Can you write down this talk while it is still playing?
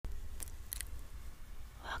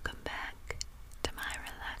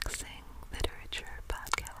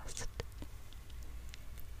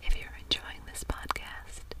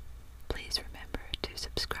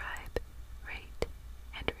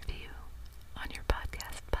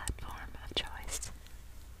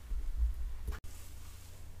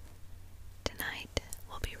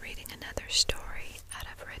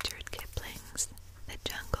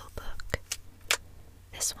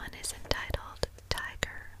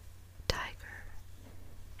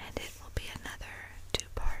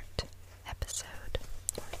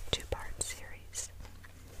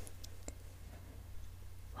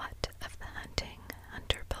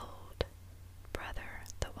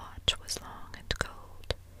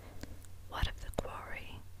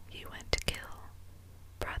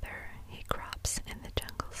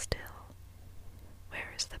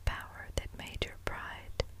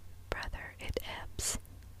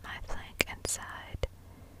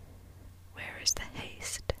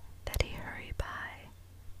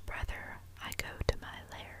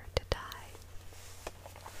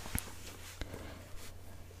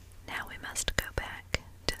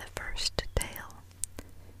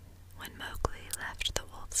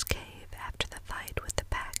Wolf's Cave after the fight with the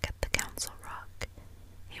pack at the Council Rock.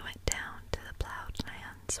 He went down to the plowed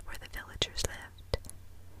lands where the villagers lived,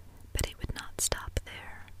 but he would not stop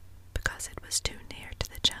there because it was too near to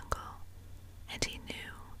the jungle, and he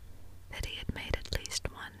knew that he had made at least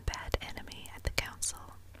one bad enemy at the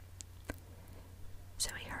council.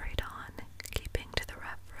 So he hurried on, keeping to the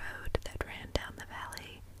rough road that ran down the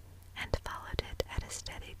valley, and followed it at a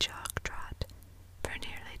steady jog trot for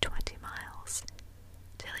nearly 20 miles,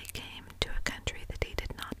 till he came to a country that he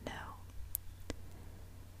did not know.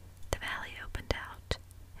 The valley opened out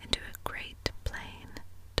into a great plain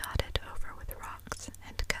dotted over with rocks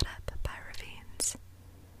and cut up by ravines.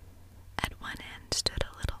 At one end stood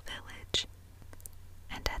a little village,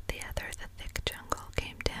 and at the other the thick jungle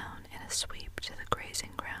came down in a sweep to the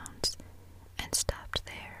grazing grounds and stopped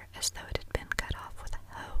there as though it had been cut off with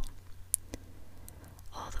a hoe.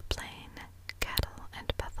 All the plain, cattle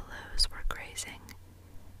and buffaloes were grazing,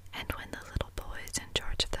 and when the little boys in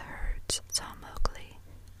charge of the herds saw Mowgli,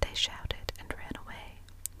 they shouted and ran away,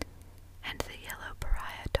 and the yellow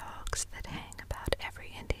pariah dogs that hang about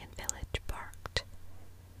every Indian village barked.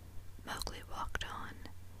 Mowgli walked on,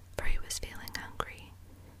 for he was feeling hungry,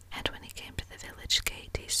 and when he came to the village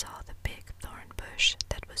gate he saw the big thorn bush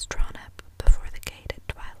that was drawn up before the gate at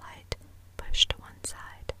twilight pushed to one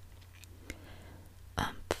side.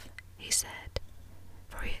 "Umph," he said,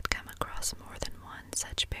 for he had come across more than one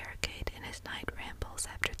such barricade in his night rambles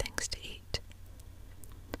after things to eat.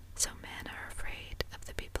 "So men are afraid of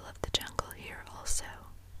the people of the jungle here also."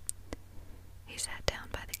 He sat down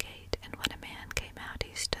by the gate, and when a man came out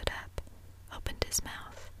he stood up, opened his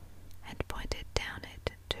mouth, and pointed down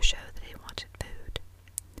it to show that he wanted food.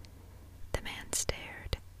 The man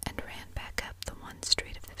stared and ran back up the one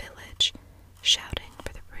street of the village, shouting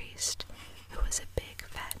for the priest, who was a big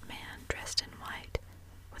fat man dressed in white,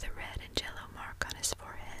 with a red and yellow mark on his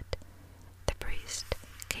forehead. The priest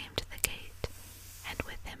came to the gate, and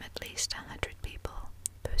with him at least 100 people,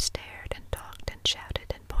 who stared and talked and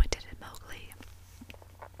shouted and pointed at Mowgli.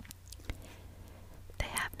 "They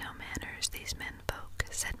have no manners, these men-folk,"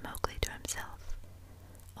 said Mowgli to himself.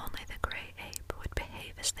 "Only the gray ape would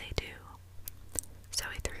behave as they do." So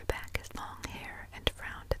he threw back his long hair and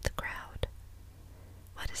frowned at the crowd.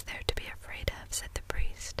 "What is there to be afraid of?" said the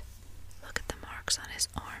priest. "Look at the marks on his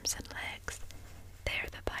arms and legs. They are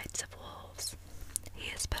the bites of wolves. He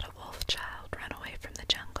is but a wolf child run away from the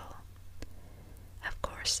jungle." Of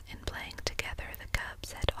course, in playing together, the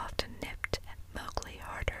cubs had often nipped Mowgli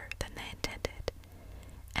harder than they intended,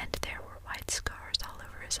 and there were white scars all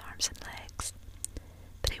over his arms and legs,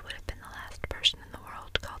 but he would have been the last person in the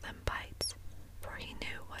world to call them bites, for he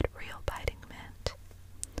knew what real biting meant.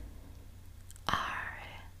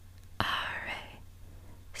 "Arre, arre,"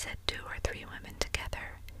 said 2 or 3 women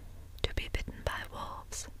together. "To be bitten by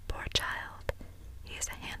wolves, poor child. He is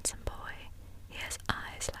a handsome boy. He has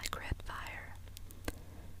eyes like red fire.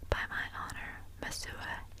 By my honor,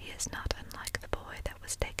 Messua, he is not unlike the boy that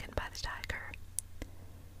was taken by the tiger."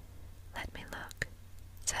 "Let me look,"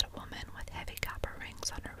 said a woman with heavy copper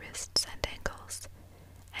rings on her wrists and ankles,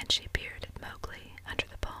 and she peered at Mowgli under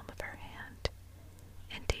the palm of her hand.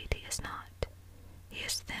 "Indeed he is not. He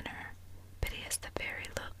is thinner, but he has the very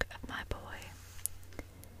look of my boy."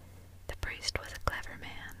 The priest was a clever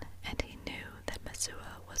man, and he knew that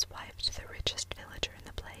Messua was wife to the richest villager in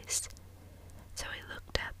the place. So he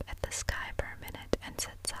looked up at the sky for a minute and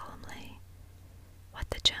said solemnly, "What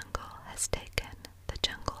the jungle has taken, the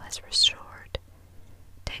jungle has restored.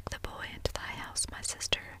 Take the boy into thy house, my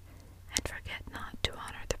sister, and forget not to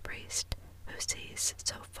honor the priest who sees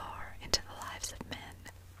so far into the lives of men."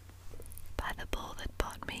 "By the bull that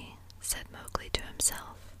bought me," said Mowgli to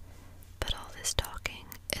himself, "but all this talking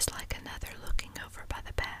is like another looking over by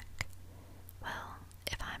the back. Well,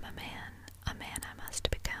 if I'm a man I must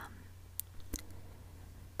become."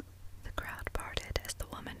 The crowd parted as the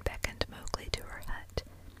woman beckoned Mowgli to her hut,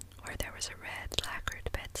 where there was a red lacquered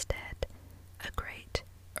bedstead, a great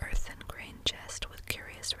earthen grain chest with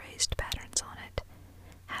curious raised patterns on it,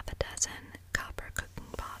 half a dozen copper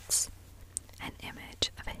cooking pots, an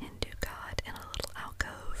image of a Hindu god in a little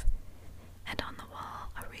alcove, and on the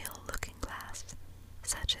wall a real looking-glass,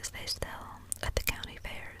 such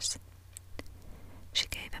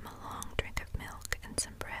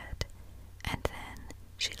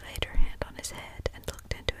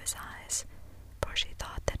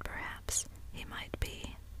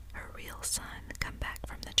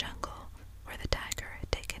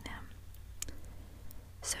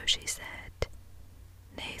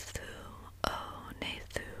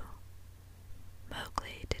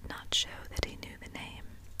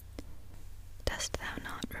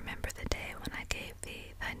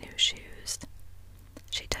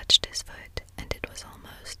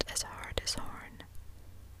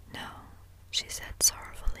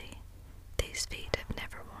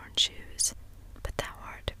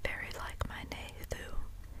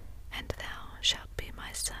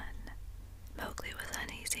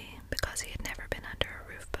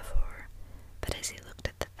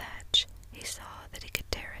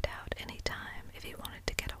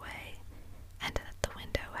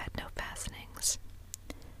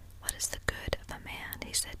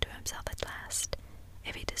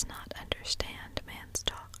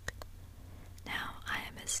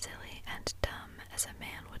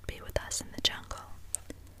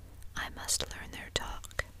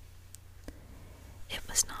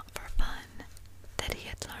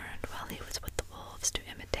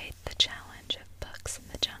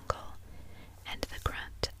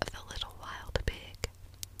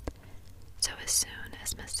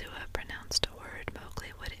have pronounced a word,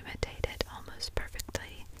 Mowgli would imitate it almost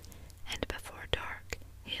perfectly, and before dark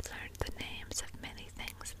he had learned the names of many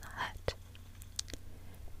things in the hut.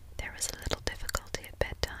 There was a little difficulty at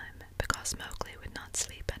bedtime, because Mowgli would not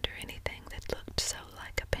sleep under anything that looked so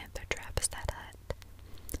like a panther trap as that hut,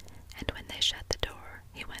 and when they shut the door,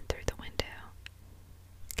 he went through the window.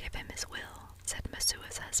 "Give him his will," said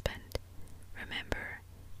Messua's husband. "Remember,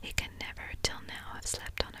 he can never till now have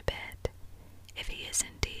slept on a bed. If he is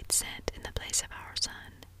indeed sent in the place of our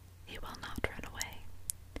son, he will not run away."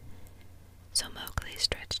 So Mowgli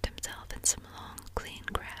stretched himself in some long, clean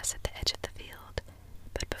grass at the edge of the field,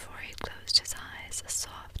 but before he closed his eyes, a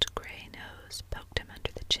soft gray nose poked him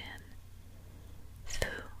under the chin.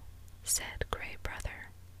 "Phew," said Gray Brother.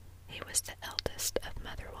 He was the eldest of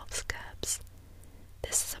Mother Wolf's cubs.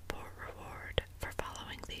 "This is a poor reward for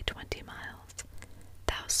following thee 20 miles.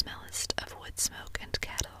 Thou smellest of wood smoke and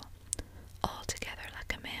cattle, altogether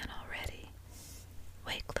like a man already.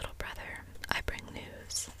 Wake, little brother, I bring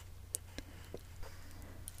news."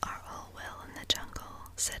 "Are all well in the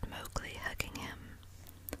jungle?" said Mowgli, hugging him.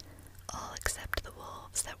 "All except the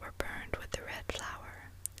wolves that were burned with the red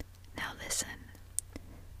flower. Now listen.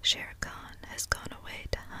 Shere Khan has gone away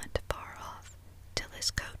to hunt far off till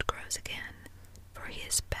his coat grows again, for he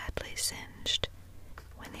is badly singed.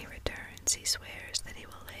 When he returns, he swears that he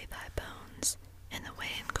will lay thy bones in the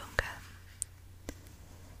Waingunga."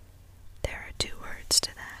 There are 2 words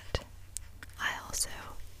to that. I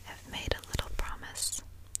also have made a little promise.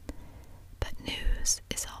 But news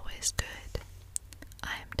is always good.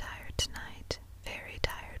 I am tired tonight, very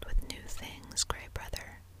tired with new things, Gray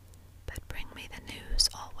Brother, but bring me the news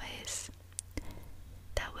always.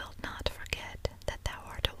 Thou wilt not forget that thou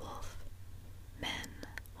art a wolf. Men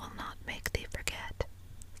will not make thee forget,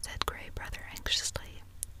 said Gray Brother anxiously.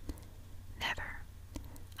 Never.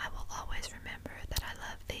 I will always remember that I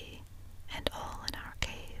love thee and all in our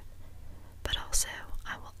cave, but also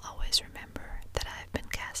I will always remember that I have been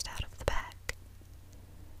cast out of the pack,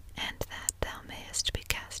 and that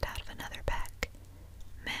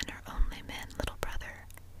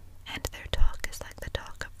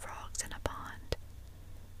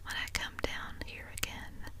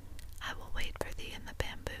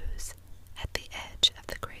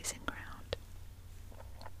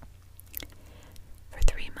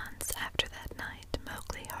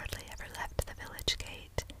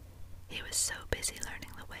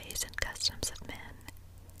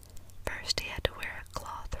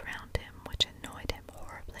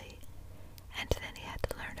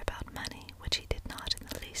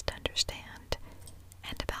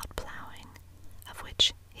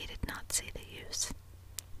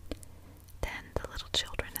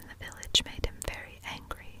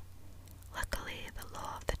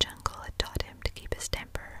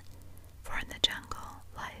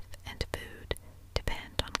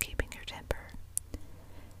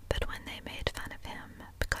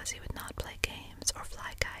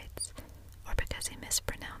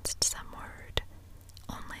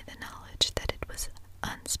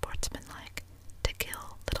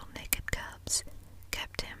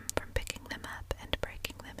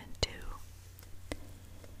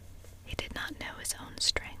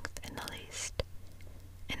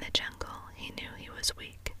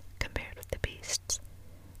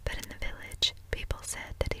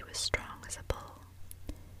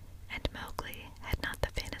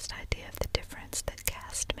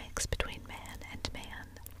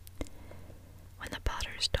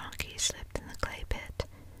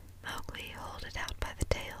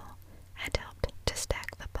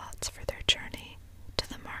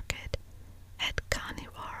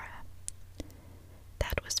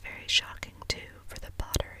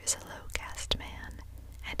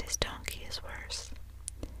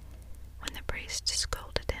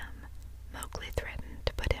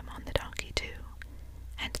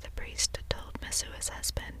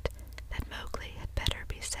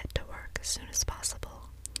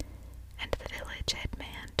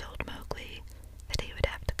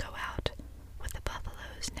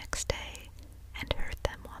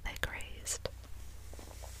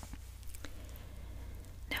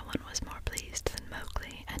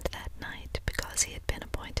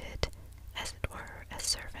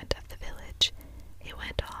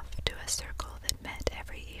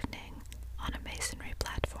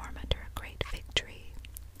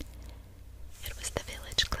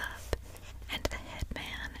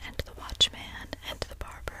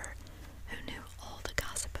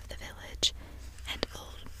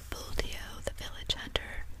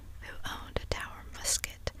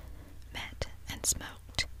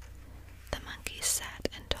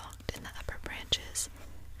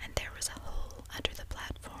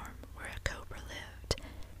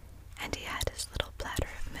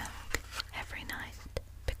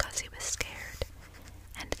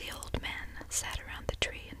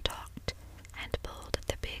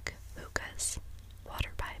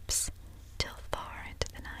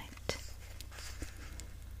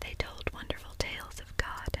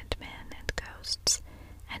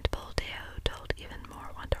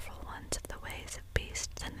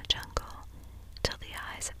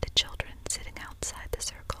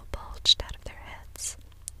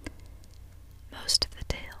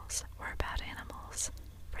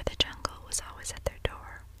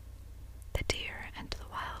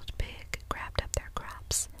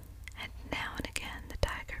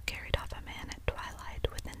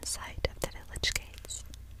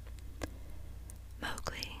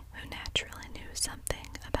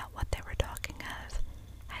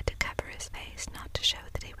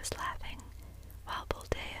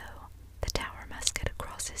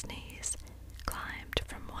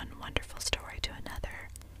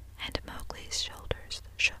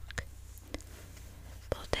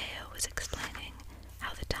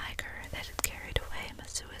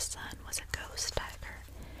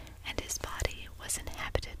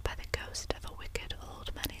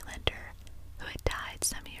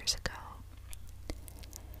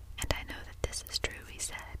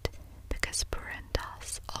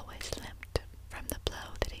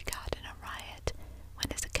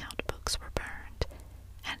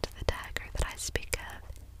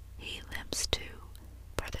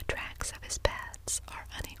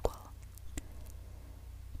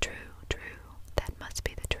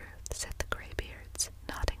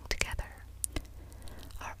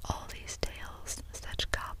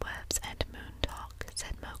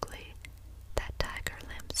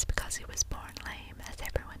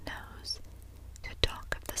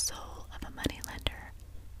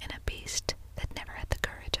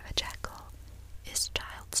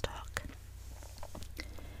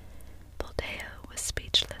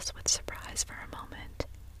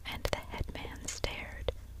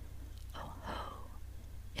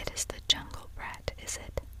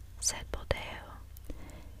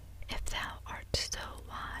so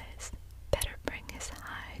wise, better bring his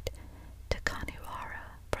hide to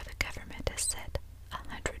Kaniwara, for the government has set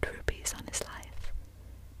 100 rupees on his life.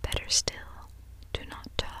 Better still, do not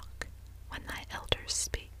talk when thy elders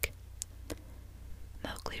speak.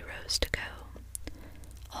 Mowgli rose to go.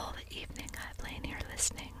 All the evening I've lain here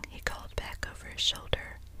listening, he called back over his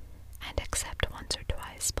shoulder, and except once or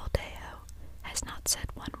twice Buldeo has not said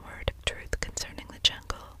one word of truth concerning the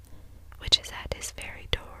jungle, which is at his very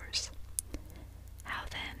doors. How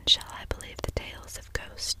then shall I believe the tales of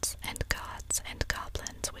ghosts and gods and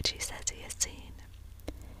goblins which he says he has seen?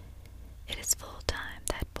 It is full time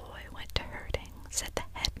that boy went to herding, said the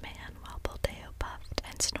head man, while Buldeo puffed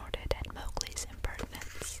and snorted at Mowgli's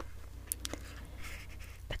impertinence.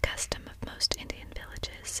 The custom of most Indian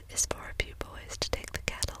villages is for a few boys to take the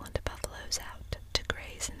cattle and buffaloes out to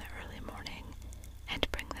graze in the early morning and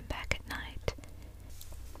bring them back at night.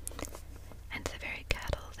 And the very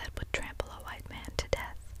cattle that would trample a white man to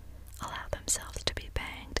death allow themselves to be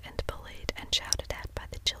banged and bullied and shouted at by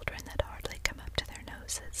the children that hardly come up to their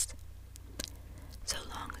noses. So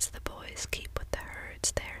long as the boys keep with the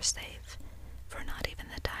herds, they are safe, for not even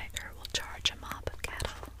the tiger will charge a mob of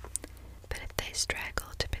cattle. But if they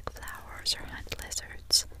straggle to pick flowers or hunt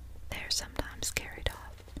lizards, they are sometimes carried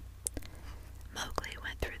off. Mowgli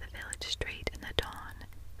went through the village street in the dawn,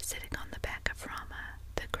 sitting on the back of Rama,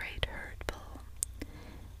 the great herd bull,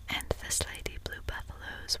 and the slaty blue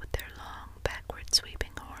buffaloes with their long,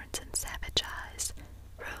 backward-sweeping horns and savage eyes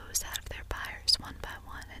rose out of their byres one by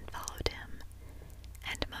one and followed him,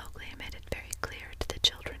 and Mowgli made it very clear to the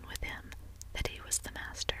children with him that he was the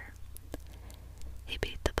master. He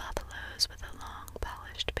beat the buffaloes with a long,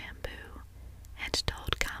 polished bamboo, and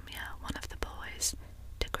told Kamya, one of the boys,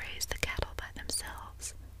 to graze the cattle by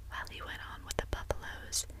themselves, while he went on with the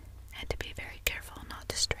buffaloes, and to be very careful not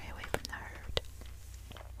to stray away from the herd.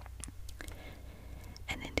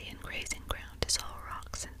 An Indian grazing ground is all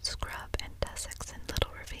rocks and scrub and tussocks and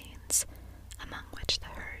little ravines, among which the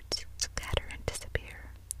herds scatter and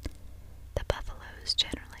disappear. The buffaloes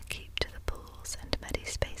generally keep to the pools and muddy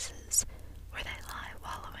spaces, where they lie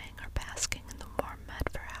wallowing or basking in the warm mud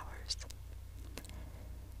for hours.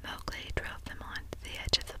 Mowgli drove them on to the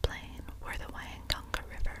edge of the plain where the Waingunga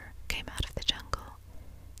River came out of the jungle.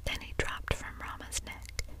 Then he dropped from Rama's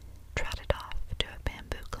neck, trotted off to a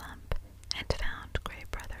bamboo clump, and found Gray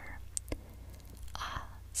Brother. "Ah,"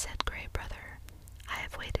 said Gray Brother, "I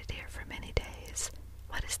have waited here for many days.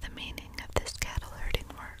 What is the meaning of this cattle herding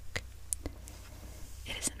work?"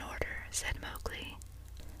 "It is an order," said Mowgli.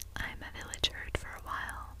 "I am a village herd for a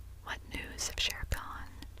while. What news of Shere Khan?"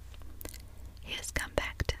 "He has come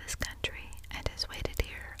back to this country, and has waited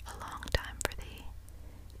here a long time for thee.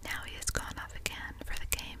 Now he has gone off again, for the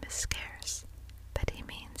game is scarce, but he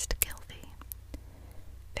means to kill thee."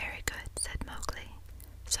 "Very good," said Mowgli.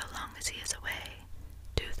 "So long as he is away,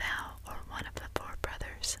 do thou or one of the 4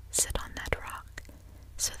 brothers sit on that rock,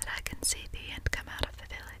 so that I can see thee and come out of the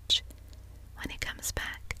village. When he comes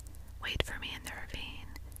back, wait for me in the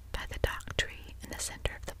ravine, by the dock tree in the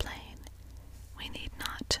center of the plain. We need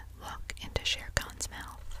not walk into Shere Khan's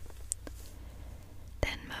mouth."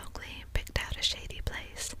 Then Mowgli picked out a shady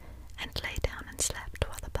place and lay down and slept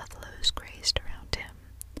while the buffaloes grazed around him.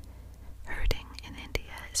 Herding in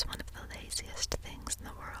India is one of the laziest things in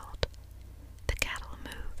the world. The cattle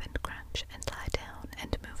move and crunch and lie down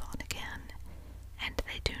and move on again, and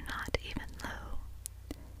they do not even low.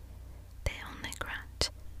 They only grunt,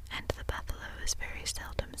 and the buffaloes very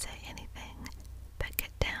seldom say anything, but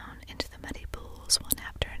get down into the muddy pools one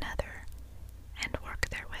after another, and work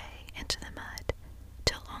their way into the mud,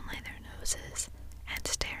 till only their noses and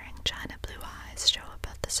staring china blue eyes show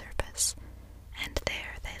above the surface, and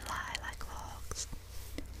there they lie like logs.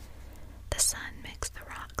 The sun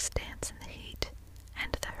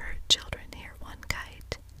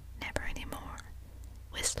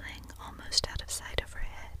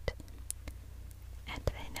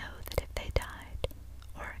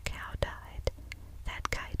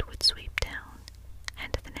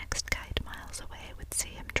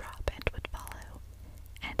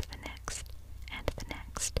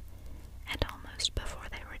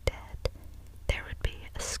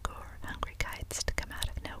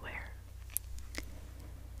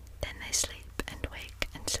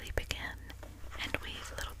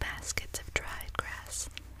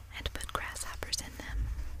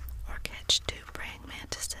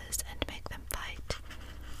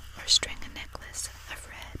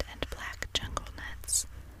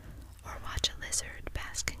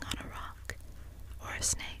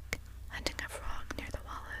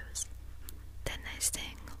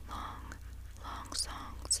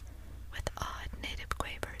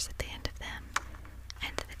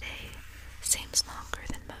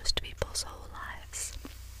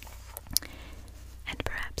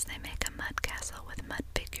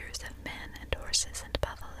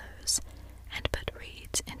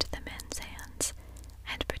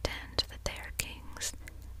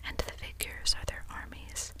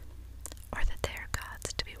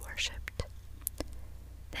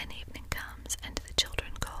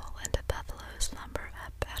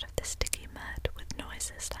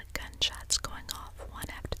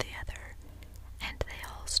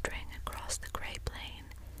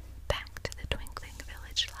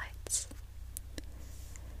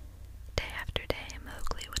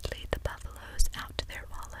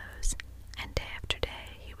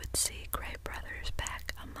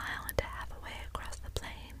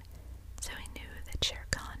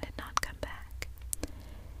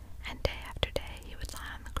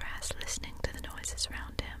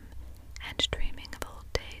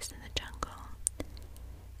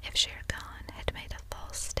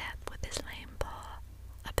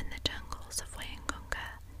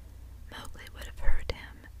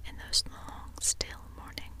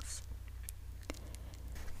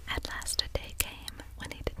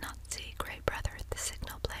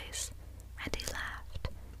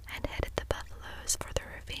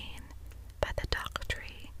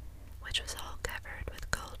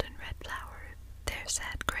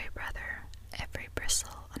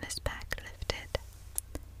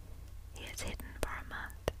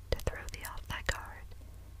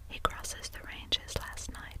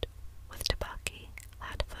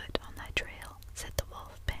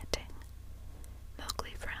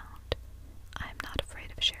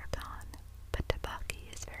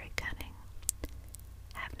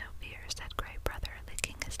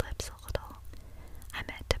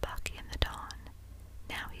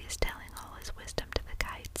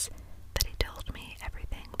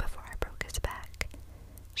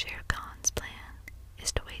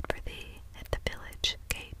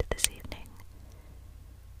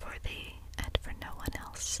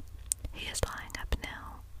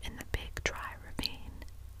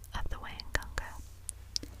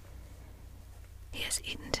has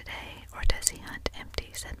eaten today, or does he hunt empty?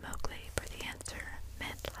 Said Mowgli, for the answer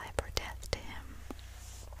meant life or death to him.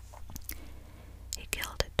 He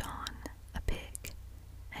killed at dawn a pig,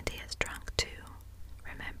 and he has drunk too.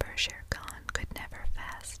 Remember, Shere Khan could never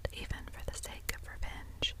fast, even for the sake of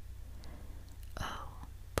revenge. Oh,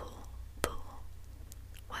 fool, fool,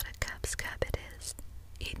 what a cub's cub it is,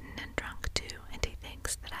 eaten and drunk too, and he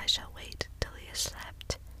thinks that I shall wait till he has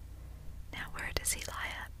slept. Now where does he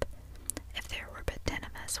lie up? If there were but 10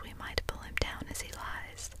 of us, we might pull him down as he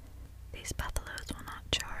lies. These buffaloes will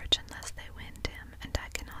not charge unless they wind him, and I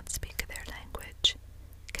cannot speak their language.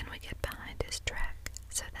 Can we get behind his track,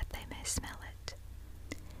 so that they may smell it?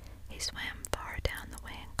 He swam far down the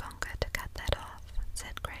Waingunga to cut that off,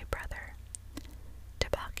 said Gray Brother.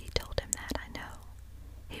 Tabaqui told him that, I know.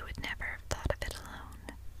 He would never have thought of it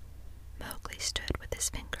alone. Mowgli stood with his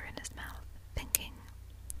finger in his mouth, thinking.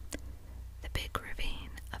 The big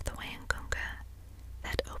ravine of the Waingunga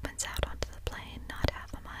that opens out onto the plain not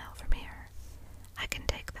half a mile from here. I can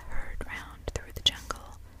take the herd round through the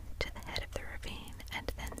jungle to the head of the ravine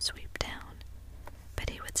and then sweep down, but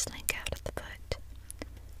he would slink out at the foot.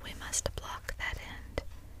 We must block that end.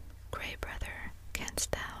 Gray Brother,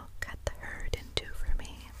 canst thou cut the herd in two for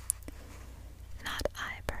me? Not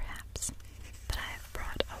I, perhaps, but I have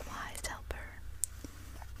brought a wise helper.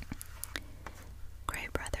 Gray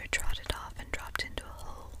Brother trotted off and dropped into a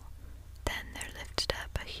hole. Then there lifted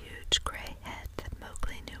up a huge gray head that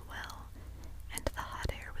Mowgli knew well, and the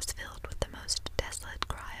hot air was filled with the most desolate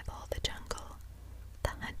cry of all the jungle, the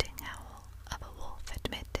hunting howl of a wolf at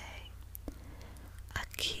midday.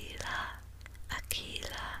 Akela!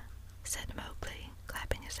 Akela! Said Mowgli,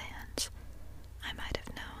 clapping his hands. I might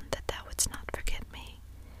have known that thou wouldst not forget me.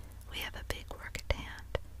 We have a big work at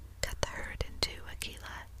hand. Cut the herd in two,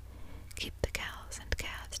 Akela. Keep the cows and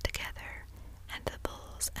calves together, and the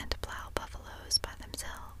bulls and plow buffaloes by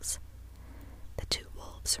themselves. The two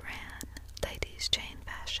wolves ran, ladies' chain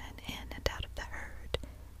fashion, in and out of the herd,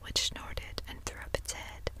 which snorted and threw up its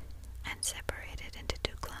head, and separated into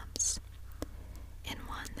two clumps. In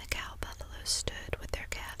one the cow buffaloes stood with their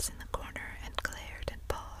calves in the corner and glared and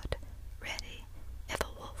pawed, ready, if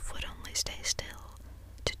a wolf would only stay still,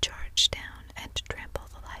 to charge down and trample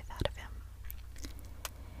the life out of him.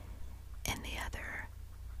 In the other,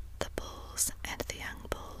 the bulls and the young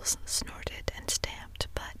bulls snorted